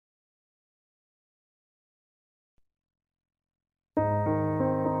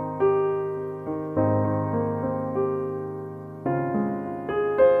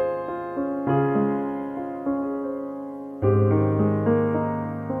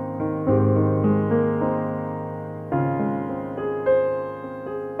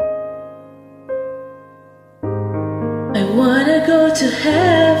to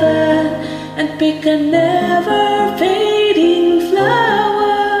heaven and pick a never-fading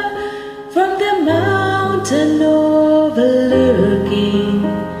flower from the mountain overlooking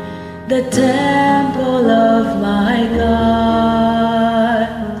the temple of my God.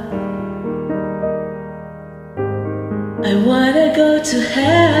 I wanna go to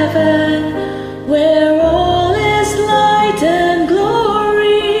heaven where all is light and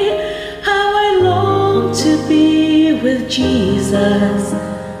glory. How I long to be with Jesus,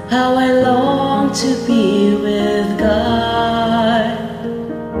 how I long to be with God.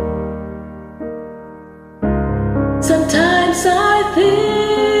 Sometimes I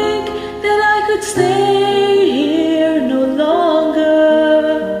think that I could stay here no longer.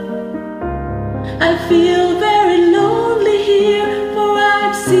 I feel very lonely here, for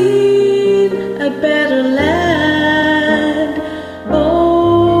I've seen a better land.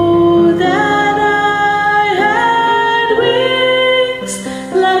 Oh, that I had wings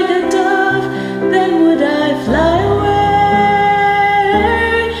like a dove, then would I fly away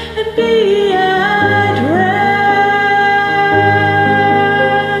and be at rest.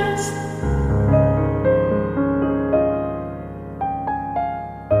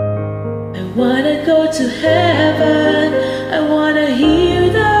 I wanna go to heaven, I wanna hear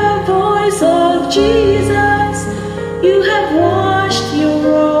the voice of Jesus. You have washed your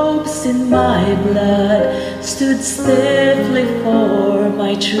robes in my blood, stood stiffly for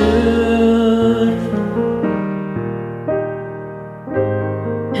my truth.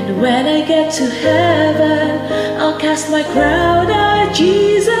 And when I get to heaven, I'll cast my crown at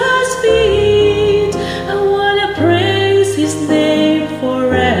Jesus' feet. I wanna praise His name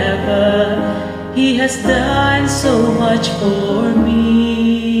forever. He has done so much for me.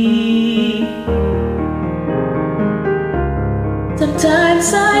 Sometimes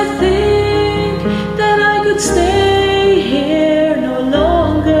I think that I could stay here no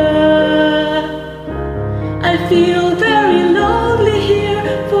longer. I feel very lonely here,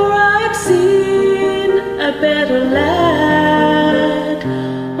 for I've seen a better land.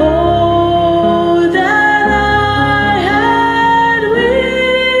 Oh, that I had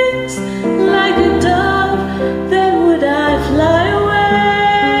wings like a dove, then would I fly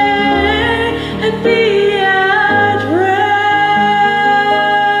away and be at rest.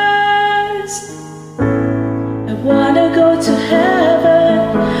 I wanna go to heaven,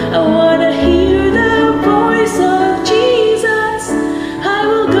 I wanna hear the voice of Jesus. I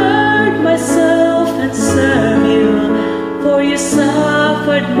will gird myself and serve you, for you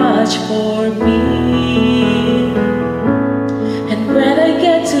suffered much for me.